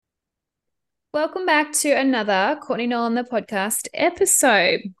Welcome back to another Courtney Noel on the podcast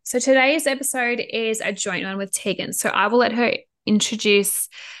episode. So today's episode is a joint one with Tegan. So I will let her introduce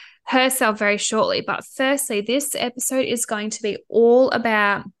herself very shortly. But firstly, this episode is going to be all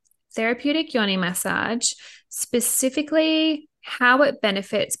about therapeutic yoni massage, specifically how it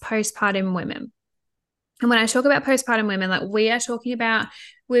benefits postpartum women. And when I talk about postpartum women, like we are talking about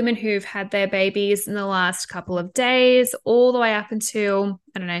women who've had their babies in the last couple of days, all the way up until,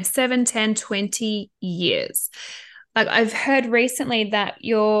 I don't know, 7, 10, 20 years. Like I've heard recently that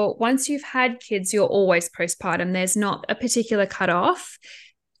once you've had kids, you're always postpartum. There's not a particular cutoff.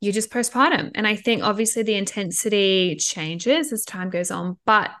 You're just postpartum. And I think obviously the intensity changes as time goes on,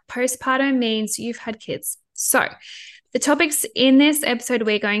 but postpartum means you've had kids. So the topics in this episode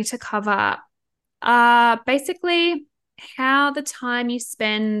we're going to cover basically how the time you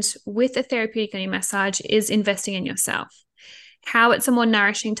spend with a therapeutic yoni massage is investing in yourself, how it's a more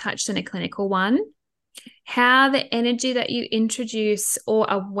nourishing touch than a clinical one, how the energy that you introduce or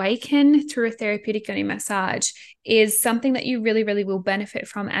awaken through a therapeutic yoni massage is something that you really, really will benefit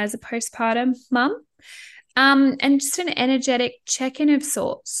from as a postpartum mum. And just an energetic check-in of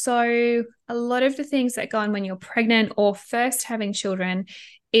sorts. So a lot of the things that go on when you're pregnant or first having children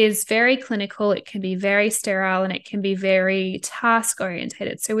is very clinical. It can be very sterile and it can be very task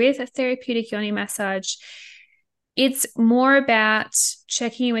orientated. So with a therapeutic yoni massage, it's more about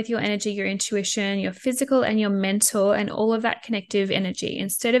checking in with your energy, your intuition, your physical and your mental, and all of that connective energy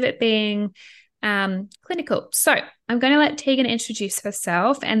instead of it being clinical. So I'm going to let Tegan introduce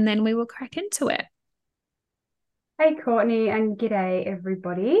herself and then we will crack into it. Hey Courtney, and g'day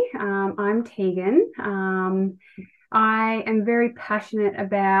everybody. I'm Tegan. I am very passionate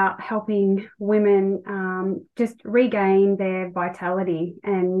about helping women just regain their vitality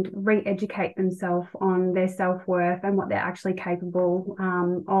and re-educate themselves on their self-worth and what they're actually capable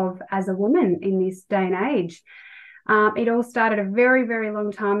of as a woman in this day and age. It all started a very, very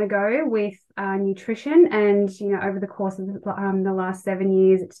long time ago with nutrition, and over the course of the last 7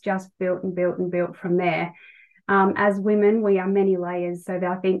 years, it's just built and built and built from there. As women, we are many layers. So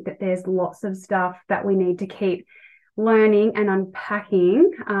I think that there's lots of stuff that we need to keep learning and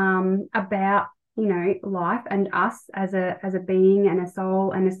unpacking about, life and us as a being and a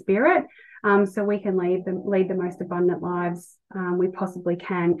soul and a spirit, so we can lead the most abundant lives we possibly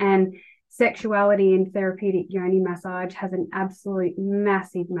can. And sexuality and therapeutic yoni massage has an absolute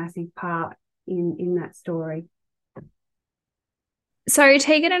massive, massive part in that story. So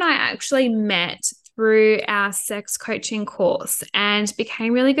Tegan and I actually met through our sex coaching course and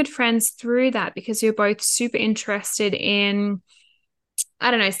became really good friends through that because we are both super interested in, I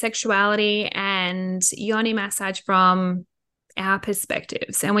don't know, sexuality and yoni massage from our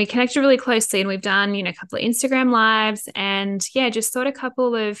perspectives. And we connected really closely and we've done, a couple of Instagram lives and yeah, just thought a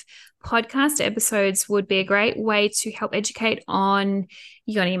couple of podcast episodes would be a great way to help educate on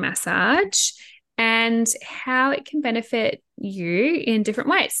yoni massage and how it can benefit you in different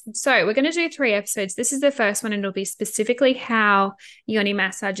ways. So we're going to do 3 episodes. This is the first one, and it'll be specifically how yoni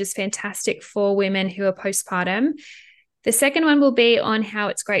massage is fantastic for women who are postpartum. The second one will be on how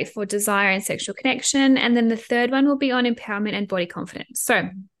it's great for desire and sexual connection. And then the third one will be on empowerment and body confidence. So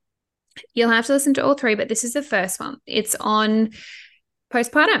you'll have to listen to all 3, but this is the first one. It's on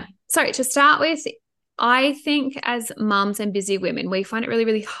postpartum. So to start with, I think as mums and busy women, we find it really,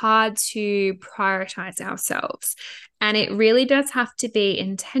 really hard to prioritize ourselves. And it really does have to be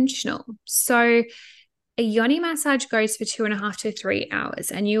intentional. So a yoni massage goes for 2.5 to 3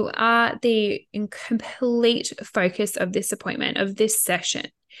 hours, and you are the complete focus of this appointment, of this session.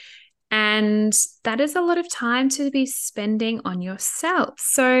 And that is a lot of time to be spending on yourself.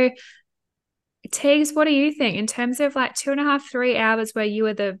 So Tegs, what do you think in terms of like 2.5, 3 hours where you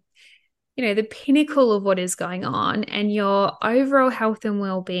are the pinnacle of what is going on and your overall health and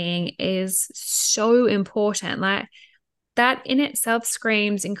well-being is so important. Like that in itself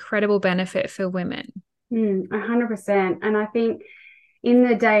screams incredible benefit for women. 100%. And I think in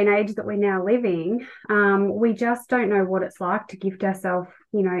the day and age that we're now living, we just don't know what it's like to gift ourselves,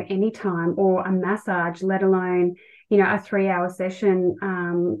 any time or a massage, let alone, a 3-hour session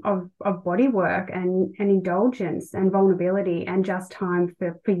of body work and indulgence and vulnerability and just time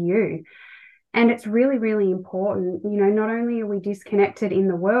for you. And it's really, really important. Not only are we disconnected in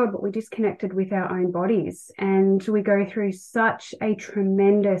the world, but we're disconnected with our own bodies. And we go through such a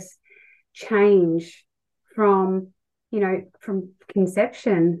tremendous change from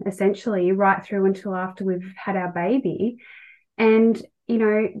conception, essentially, right through until after we've had our baby. And,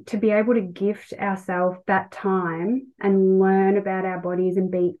 to be able to gift ourselves that time and learn about our bodies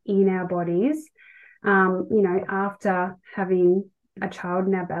and be in our bodies, after having a child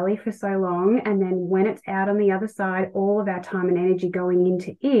in our belly for so long, and then when it's out on the other side, all of our time and energy going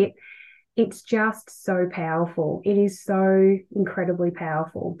into it, it's just so powerful. It is so incredibly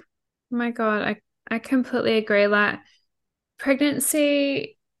powerful. Oh my God, I completely agree. Like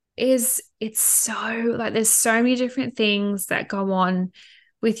pregnancy it's so like there's so many different things that go on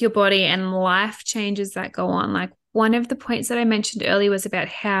with your body and life changes that go on. Like one of the points that I mentioned earlier was about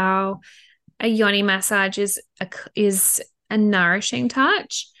how a yoni massage is a nourishing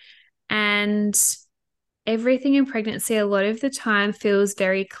touch. And everything in pregnancy a lot of the time feels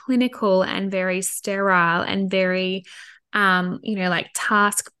very clinical and very sterile and very like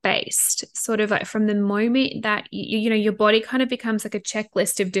task based, sort of like from the moment that your body kind of becomes like a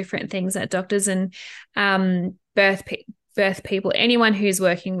checklist of different things that doctors and birth people, anyone who's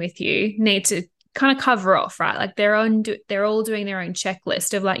working with you, need to kind of cover off, right? Like they're all doing their own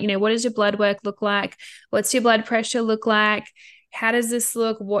checklist of like, what does your blood work look like? What's your blood pressure look like? How does this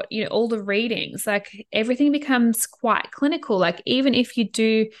look? What, all the readings, like everything becomes quite clinical. Like even if you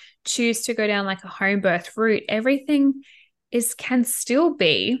do choose to go down like a home birth route, everything can still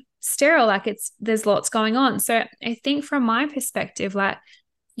be sterile. Like there's lots going on. So I think from my perspective, like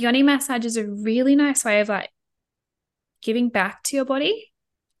yoni massage is a really nice way of like giving back to your body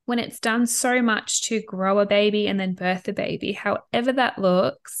when it's done so much to grow a baby and then birth a baby, however that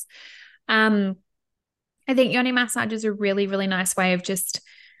looks. I think yoni massage is a really, really nice way of just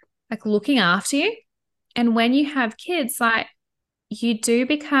like looking after you. And when you have kids, like you do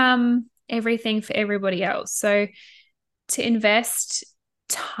become everything for everybody else. So to invest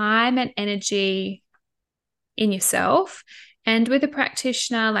time and energy in yourself and with a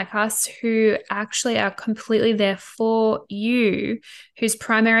practitioner like us who actually are completely there for you, whose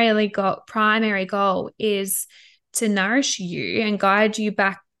primary goal is to nourish you and guide you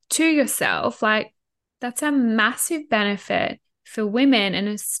back to yourself, like that's a massive benefit for women and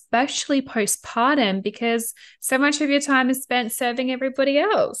especially postpartum because so much of your time is spent serving everybody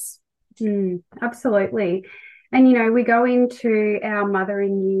else. Absolutely. And we go into our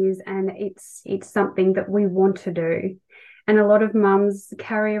mothering years and it's something that we want to do. And a lot of mums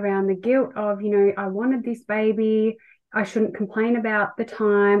carry around the guilt of, I wanted this baby. I shouldn't complain about the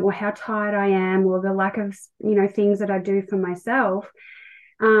time or how tired I am or the lack of, things that I do for myself.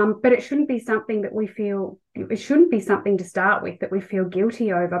 But it shouldn't be something it shouldn't be something to start with that we feel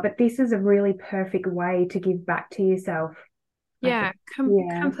guilty over. But this is a really perfect way to give back to yourself, I Yeah, think.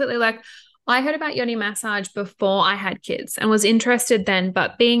 Yeah. completely. Like I heard about yoni massage before I had kids and was interested then,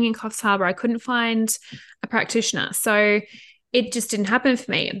 but being in Coffs Harbour, I couldn't find a practitioner. So it just didn't happen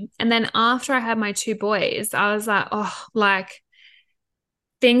for me. And then after I had my two boys, I was like, oh, like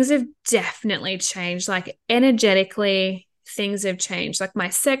things have definitely changed. Like energetically, things have changed. Like my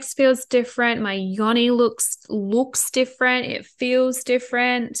sex feels different. My yoni looks different. It feels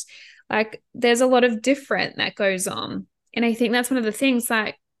different. Like there's a lot of different that goes on. And I think that's one of the things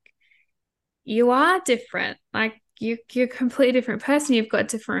like you are different. Like you're a completely different person. You've got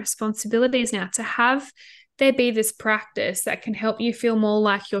different responsibilities now. To have there be this practice that can help you feel more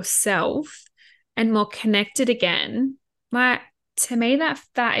like yourself and more connected again. Like to me,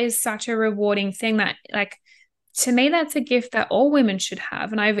 that is such a rewarding thing that like to me, that's a gift that all women should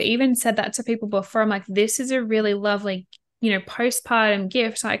have. And I've even said that to people before. I'm like, this is a really lovely, postpartum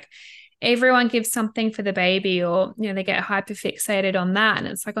gift. Like everyone gives something for the baby or, they get hyper fixated on that. And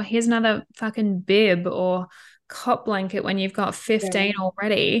it's like, oh, here's another fucking bib or cot blanket when you've got 15 Yeah.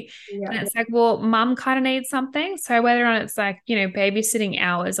 already. Yeah. And it's like, well, mum kind of needs something. So whether or not it's like, babysitting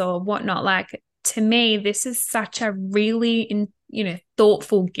hours or whatnot, like to me, this is such a really,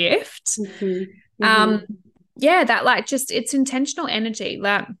 thoughtful gift. Mm-hmm. Um, Mm-hmm. yeah, that like just it's intentional energy.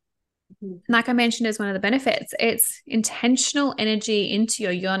 Mm-hmm. Like I mentioned as one of the benefits, it's intentional energy into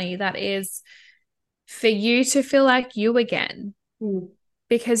your yoni that is for you to feel like you again.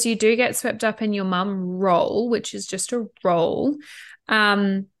 Because you do get swept up in your mum role, which is just a role.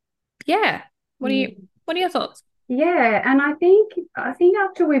 Um, yeah. Mm-hmm. What are your thoughts? Yeah, and I think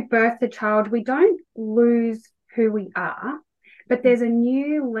after we've birthed a child, we don't lose who we are, but there's a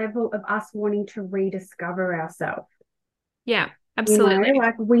new level of us wanting to rediscover ourselves. Yeah, absolutely.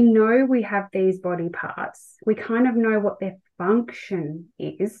 Like we know we have these body parts. We kind of know what their function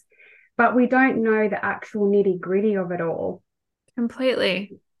is, but we don't know the actual nitty-gritty of it all.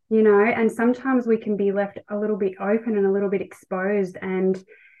 Completely. And sometimes we can be left a little bit open and a little bit exposed and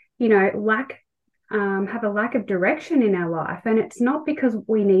lack have a lack of direction in our life. And it's not because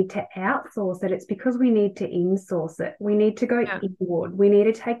we need to outsource it, it's because we need to insource it. We need to go Yeah. inward. We need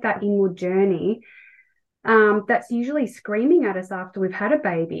to take that inward journey that's usually screaming at us after we've had a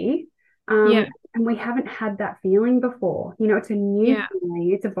baby. Yeah. and we haven't had that feeling before. It's a new Yeah.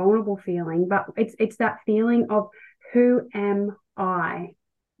 feeling, it's a vulnerable feeling, but it's that feeling of who am I on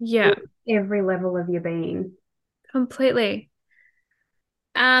Yeah. every level of your being. Completely.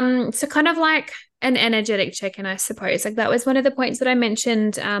 So kind of like an energetic check-in, I suppose. Like that was one of the points that I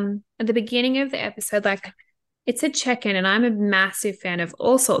mentioned at the beginning of the episode. Like it's a check-in, and I'm a massive fan of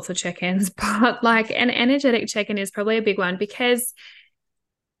all sorts of check-ins, but like an energetic check-in is probably a big one because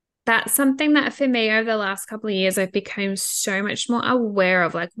that's something that for me over the last couple of years I've become so much more aware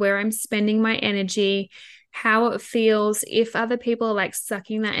of, like where I'm spending my energy, how it feels, if other people are like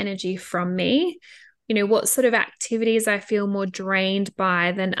sucking that energy from me, what sort of activities I feel more drained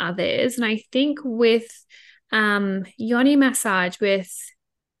by than others. And I think with yoni massage, with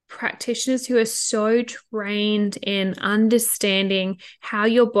practitioners who are so trained in understanding how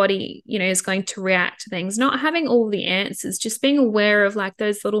your body, is going to react to things, not having all the answers, just being aware of like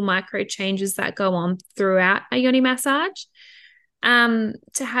those little micro changes that go on throughout a yoni massage. To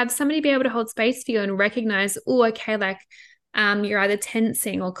have somebody be able to hold space for you and recognize, oh, okay, like you're either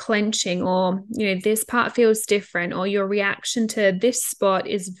tensing or clenching, or this part feels different, or your reaction to this spot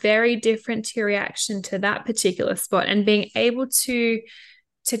is very different to your reaction to that particular spot, and being able to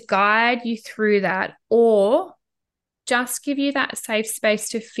guide you through that, or just give you that safe space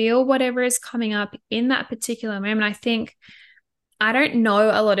to feel whatever is coming up in that particular moment. I think I don't know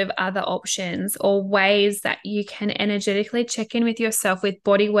a lot of other options or ways that you can energetically check in with yourself with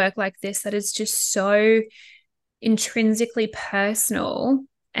body work like this that is just so intrinsically personal,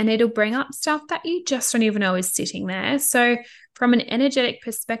 and it'll bring up stuff that you just don't even know is sitting there. So from an energetic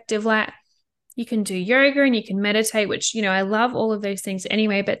perspective, like you can do yoga and you can meditate, which, I love all of those things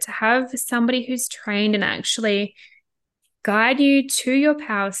anyway, but to have somebody who's trained and actually guide you to your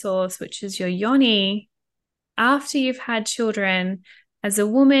power source, which is your yoni, after you've had children as a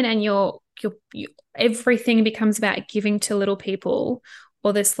woman, and everything becomes about giving to little people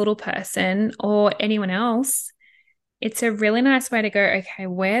or this little person or anyone else. It's a really nice way to go, okay,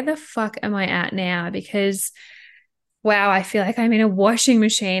 where the fuck am I at now? Because wow, I feel like I'm in a washing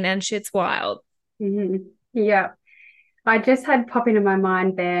machine and shit's wild. Mm-hmm. Yeah. I just had pop into my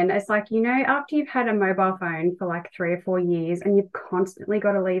mind then. It's like, after you've had a mobile phone for like 3 or 4 years and you've constantly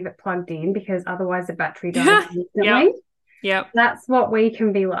got to leave it plugged in because otherwise the battery dies Yep. instantly. Yep. That's what we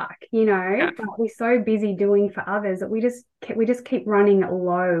can be like, Yep. but we're so busy doing for others that we just keep running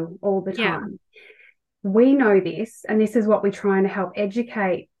low all the Yeah. time. We know this, and this is what we're trying to help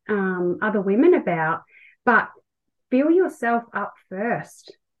educate other women about. But fill yourself up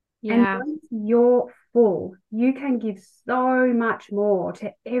first. And Yeah. once you're full, you can give so much more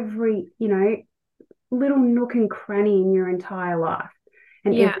to every, little nook and cranny in your entire life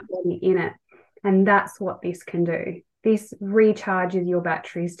and Yeah. everybody in it. And that's what this can do. This recharges your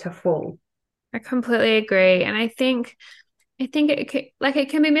batteries to full. I completely agree. And I think it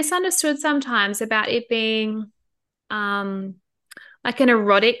can be misunderstood sometimes about it being um like an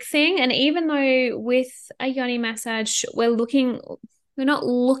erotic thing. And even though with a yoni massage, we're not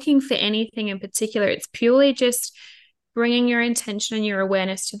looking for anything in particular. It's purely just bringing your intention and your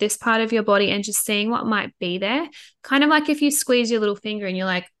awareness to this part of your body and just seeing what might be there. Kind of like if you squeeze your little finger and you're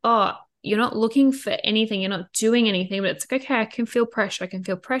like, oh, you're not looking for anything, you're not doing anything, but it's like, okay, I can feel pressure. I can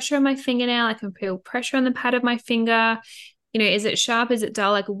feel pressure on my fingernail. I can feel pressure on the pad of my finger. Is it sharp? Is it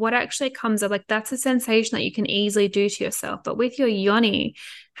dull? Like what actually comes up? Like that's a sensation that you can easily do to yourself. But with your yoni,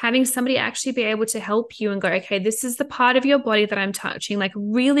 having somebody actually be able to help you and go, okay, this is the part of your body that I'm touching, like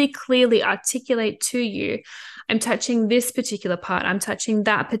really clearly articulate to you, I'm touching this particular part, I'm touching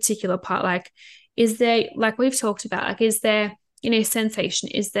that particular part. Like, is there, like we've talked about, like, is there, sensation?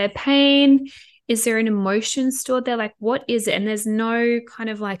 Is there pain? Is there an emotion stored there? Like, what is it? And there's no kind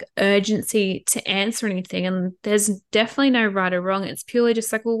of like urgency to answer anything. And there's definitely no right or wrong. It's purely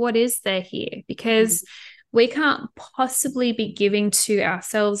just like, well, what is there here? Because we can't possibly be giving to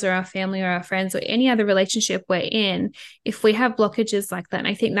ourselves or our family or our friends or any other relationship we're in if we have blockages like that. And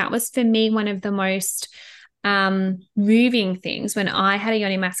I think that was for me one of the most moving things when I had a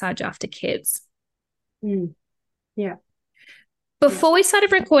yoni massage after kids. Mm. Yeah. Yeah. Before we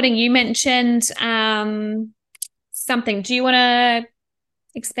started recording, you mentioned something. Do you want to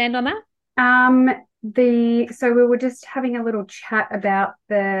expand on that? Um, so we were just having a little chat about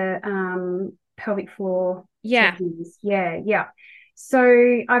the pelvic floor Yeah. check-ins. Yeah, yeah.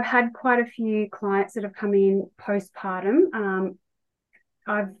 So I've had quite a few clients that have come in postpartum.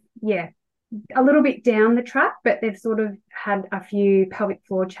 I've yeah, a little bit down the track, but they've sort of had a few pelvic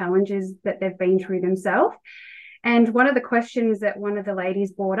floor challenges that they've been through themselves. And one of the questions that one of the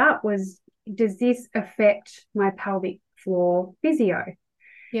ladies brought up was, does this affect my pelvic floor physio?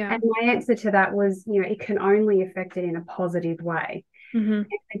 Yeah. And my answer to that was, it can only affect it in a positive way. Mm-hmm.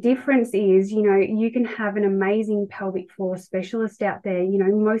 The difference is, you can have an amazing pelvic floor specialist out there,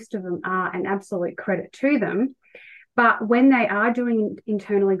 most of them are, an absolute credit to them. But when they are doing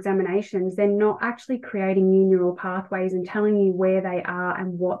internal examinations, they're not actually creating new neural pathways and telling you where they are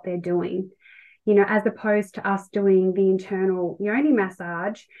and what they're doing. As opposed to us doing the internal yoni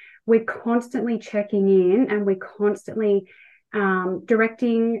massage, we're constantly checking in and we're constantly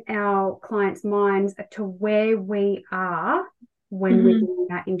directing our clients' minds to where we are when we're Mm-hmm. doing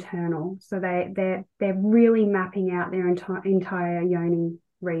that internal. So they're really mapping out their entire yoni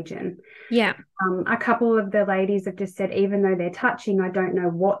region. Yeah. A couple of the ladies have just said, even though they're touching, I don't know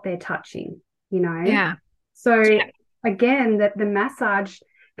what they're touching, you know. Yeah. So Yeah. again, that the massage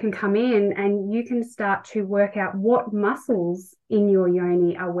can come in and you can start to work out what muscles in your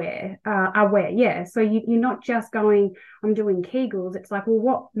yoni are where. Yeah. So you're not just going, I'm doing Kegels. It's like, well,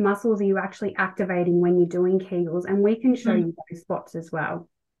 what muscles are you actually activating when you're doing Kegels? And we can show Mm-hmm. you those spots as well.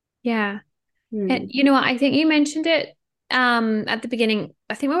 Yeah. And Hmm. you know what? I think you mentioned it at the beginning.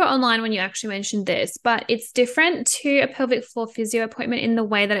 I think we were online when you actually mentioned this, but it's different to a pelvic floor physio appointment in the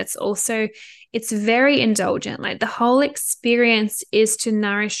way that it's very indulgent. Like the whole experience is to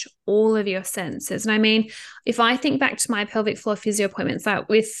nourish all of your senses. And I mean, if I think back to my pelvic floor physio appointments, like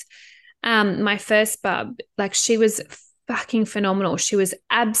with my first bub, like she was fucking phenomenal. She was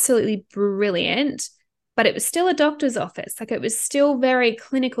absolutely brilliant, but it was still a doctor's office. Like it was still very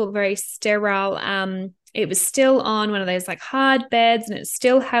clinical, very sterile. It was still on one of those like hard beds, and it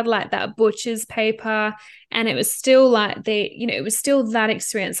still had like that butcher's paper, and it was still like it was still that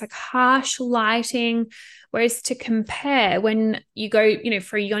experience, like harsh lighting. Whereas to compare, when you go,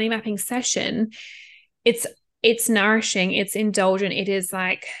 for a yoni mapping session, it's it's nourishing, it's indulgent, it is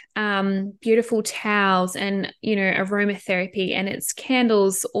like beautiful towels and aromatherapy, and it's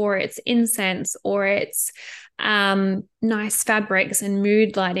candles or it's incense or it's nice fabrics and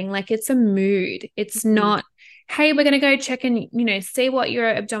mood lighting. Like it's a mood, it's not, hey, we're going to go check and see what your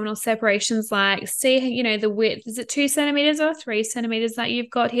abdominal separation's like, see the width, is it 2 centimeters or 3 centimeters that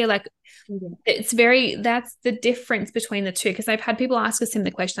you've got here? Like Yeah. that's the difference between the two, because I've had people ask us in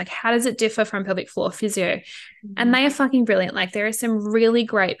the question, like, how does it differ from pelvic floor physio? And they are fucking brilliant. Like there are some really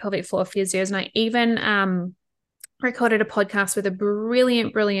great pelvic floor physios, and I even recorded a podcast with a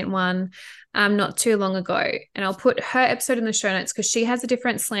brilliant one not too long ago, and I'll put her episode in the show notes because she has a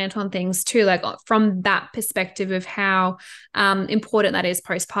different slant on things too, like from that perspective of how important that is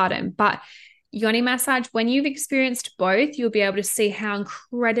postpartum. But yoni massage, when you've experienced both, you'll be able to see how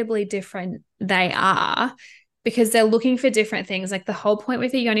incredibly different they are, because they're looking for different things. Like the whole point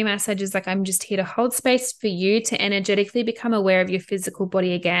with a yoni massage is like, I'm just here to hold space for you to energetically become aware of your physical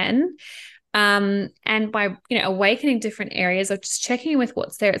body again. And by awakening different areas or just checking in with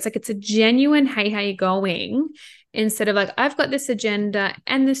what's there, it's like it's a genuine, hey, how you going, instead of like, I've got this agenda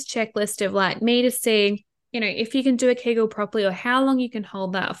and this checklist of like me to see if you can do a Kegel properly or how long you can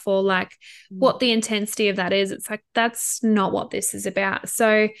hold that for, like what the intensity of that is. It's like, that's not what this is about.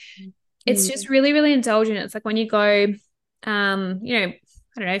 So it's just really, really indulgent. It's like when you go,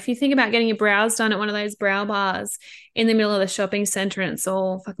 I don't know, if you think about getting your brows done at one of those brow bars in the middle of the shopping center, and it's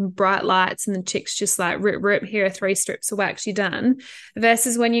all fucking bright lights and the chicks just like rip, here are 3 strips of wax, you're done.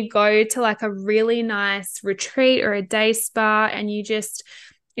 Versus when you go to like a really nice retreat or a day spa, and you just,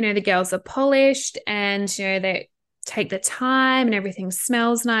 the girls are polished and, they take the time and everything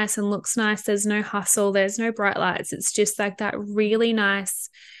smells nice and looks nice. There's no hustle, there's no bright lights. It's just like that really nice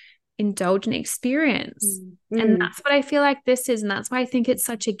indulgent experience. And that's what I feel like this is. And that's why I think it's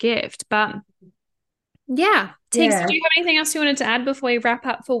such a gift. But yeah, Tiggs, did Yeah. you have anything else you wanted to add before we wrap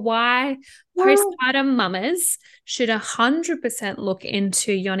up for why Well, postpartum mamas should 100% look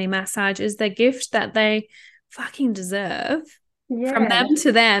into yoni massage as the gift that they fucking deserve, from yeah. them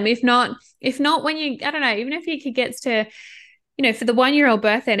to them? If not when you, I don't know, even if your kid gets to, for the 1 year old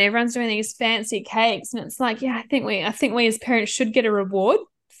birthday and everyone's doing these fancy cakes, and it's like, yeah, I think we as parents should get a reward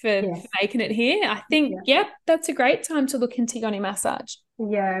for Yes. making it here. I think, Yeah. yep, that's a great time to look into yoni massage.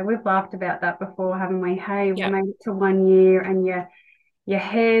 Yeah, we've laughed about that before, haven't we? Hey, we Yeah. made it to 1 year and your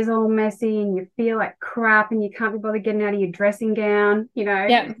hair's all messy and you feel like crap and you can't be bothered getting out of your dressing gown,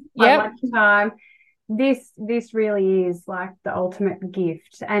 Yep. by Yep. lunchtime. This really is like the ultimate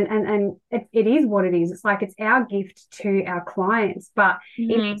gift. And it is what it is. It's like it's our gift to our clients, but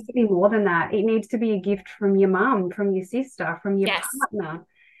it needs Mhm. to be more than that. It needs to be a gift from your mum, from your sister, from your Yes. partner.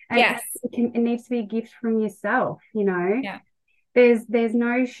 And Yes. it needs to be a gift from yourself. Yeah. There's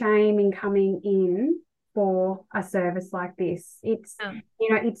no shame in coming in for a service like this. Um,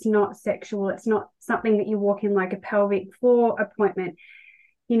 It's not sexual. It's not something that you walk in like a pelvic floor appointment.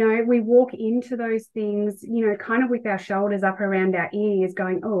 we walk into those things, kind of with our shoulders up around our ears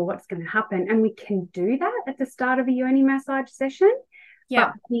going, oh, what's going to happen? And we can do that at the start of a yoni massage session. But Yeah.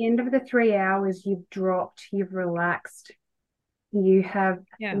 at the end of the 3 hours, you've dropped, you've relaxed, you have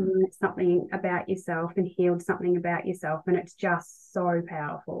Yeah. learned something about yourself and healed something about yourself. And it's just so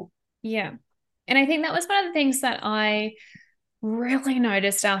powerful. Yeah. And I think that was one of the things that I really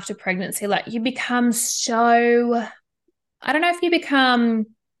noticed after pregnancy. Like you become so, I don't know if you become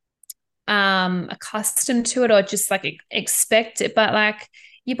accustomed to it or just like expect it, but like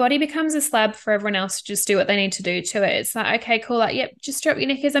your body becomes a slab for everyone else to just do what they need to do to it. It's like, okay, cool, like, yep, just drop your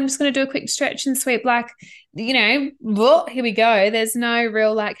knickers. I'm just going to do a quick stretch and sweep. Like, whoa, here we go. There's no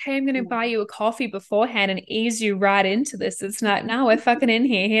real like, hey, I'm going to buy you a coffee beforehand and ease you right into this. It's like, no, we're fucking in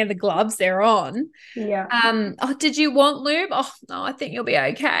here. Here are the gloves, they're on. Yeah. Oh, did you want lube? Oh, no, I think you'll be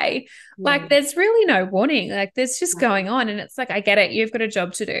okay. Yeah. Like, there's really no warning. Like, there's just going on. And it's like, I get it. You've got a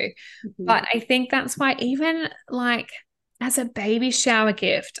job to do. Mm-hmm. But I think that's why, even like as a baby shower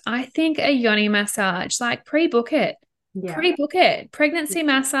gift, I think a yoni massage, like pre-book it, Yeah. pre-book it, pregnancy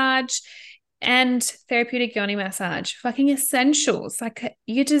massage and therapeutic yoni massage, fucking essentials. Like,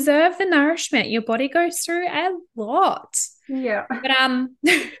 you deserve the nourishment. Your body goes through a lot. Yeah. But I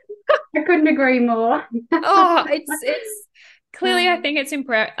couldn't agree more. oh, it's clearly, I Um, think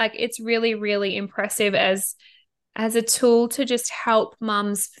it's really, really impressive as a tool to just help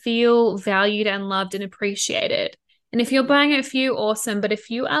mums feel valued and loved and appreciated. And if you're buying it for you, awesome. But if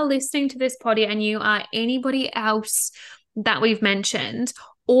you are listening to this potty and you are anybody else that we've mentioned,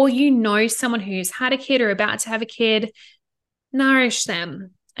 or you know someone who's had a kid or about to have a kid, nourish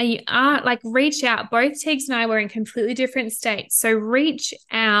them. And you are like, reach out. Both Tiggs and I were in completely different states. So reach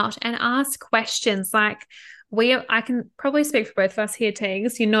out and ask questions. Like, I can probably speak for both of us here,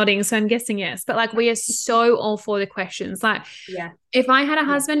 Tiggs. You're nodding, so I'm guessing yes. But like, we are so all for the questions. Like, yeah. if I had a Yeah.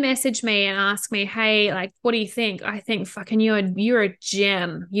 husband message me and ask me, hey, like, what do you think? I think fucking you're a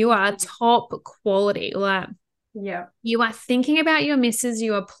gem. You are top quality. Like, Yeah. you are thinking about your missus,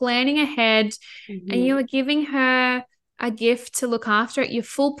 you are planning ahead, and Mm-hmm. you are giving her a gift to look after it. Your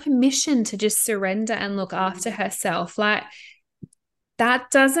full permission to just surrender and look after herself. Like,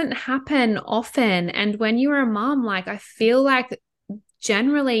 that doesn't happen often. And when you're a mom, like, I feel like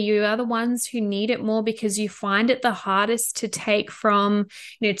generally you are the ones who need it more because you find it the hardest to take from,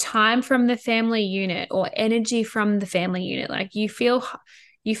 time from the family unit or energy from the family unit. Like, you feel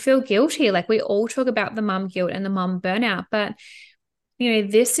guilty. Like, we all talk about the mum guilt and the mum burnout, but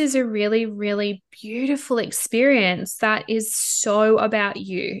this is a really, really beautiful experience that is so about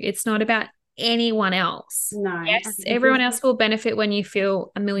you. It's not about anyone else. No, Yes, everyone else will benefit when you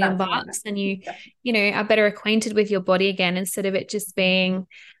feel a million that's right. bucks and you, Yeah. are better acquainted with your body again instead of it just being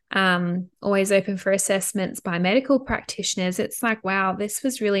always open for assessments by medical practitioners. It's like, wow, this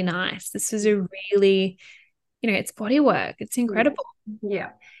was really nice. This was a really, it's body work. It's Yeah. incredible. Yeah.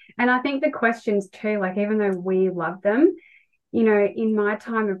 And I think the questions too, like even though we love them, in my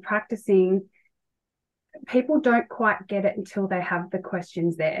time of practicing, people don't quite get it until they have the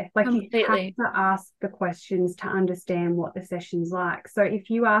questions there. Like you have Completely. to ask the questions to understand what the session's like. So if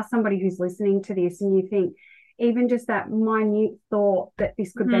you are somebody who's listening to this and you think even just that minute thought that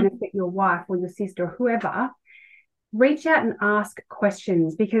this could benefit your wife or your sister or whoever, reach out and ask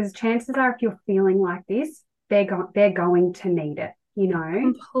questions, because chances are if you're feeling like this, they're going to need it,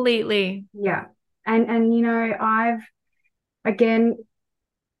 Completely. Yeah. And I've, again,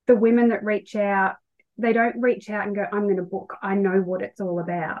 the women that reach out, they don't reach out and go, I'm going to book, I know what it's all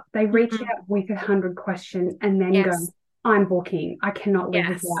about. They reach Mhm. out with 100 questions and then go, Yes. I'm booking, I cannot live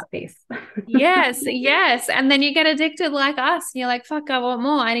Yes. without this. Yes, yes. And then you get addicted like us. And you're like, fuck, I want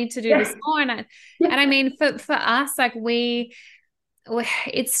more. I need to do Yeah. this more. And I mean, for us, like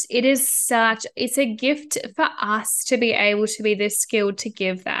it's a gift for us to be able to be this skilled to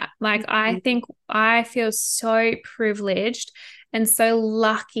give that. Like, I think I feel so privileged and so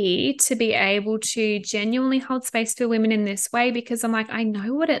lucky to be able to genuinely hold space for women in this way, because I'm like, I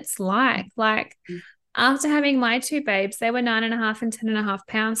know what it's like. Like, after having my two babes, they were 9.5 and 10.5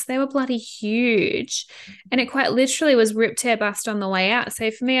 pounds. They were bloody huge. And it quite literally was rip tear bust on the way out.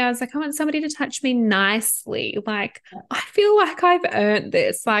 So for me, I was like, I want somebody to touch me nicely. Like, I feel like I've earned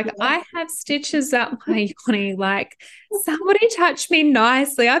this. Like, Yeah. I have stitches up my yoni. Like, somebody touch me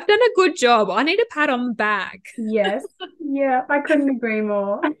nicely. I've done a good job. I need a pat on the back. Yes. Yeah, I couldn't agree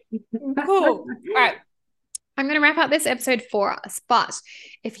more. Cool. All right. I'm going to wrap up this episode for us. But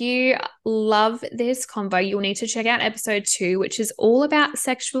if you love this convo, you'll need to check out episode 2, which is all about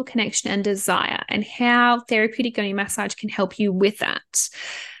sexual connection and desire and how therapeutic yoni massage can help you with that.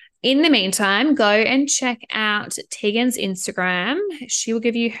 In the meantime, go and check out Tegan's Instagram. She will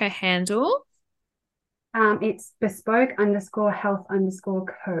give you her handle. It's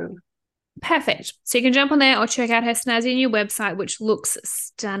bespoke_health_co. Perfect. So you can jump on there or check out her snazzy new website, which looks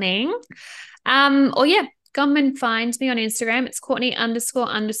stunning. Or yeah, come and find me on Instagram. It's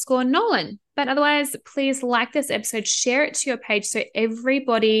Courtney__Nolan. But otherwise, please like this episode, share it to your page so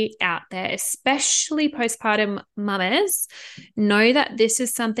everybody out there, especially postpartum mamas, know that this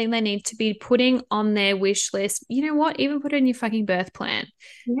is something they need to be putting on their wish list. You know what? Even put it in your fucking birth plan.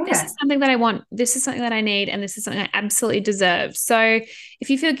 This Yeah. is something that I want. This is something that I need. And this is something I absolutely deserve. So if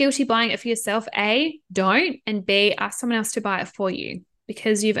you feel guilty buying it for yourself, A, don't. And B, ask someone else to buy it for you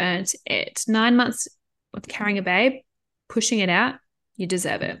because you've earned it. 9 months of carrying a babe, pushing it out, you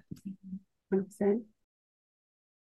deserve it. 100%.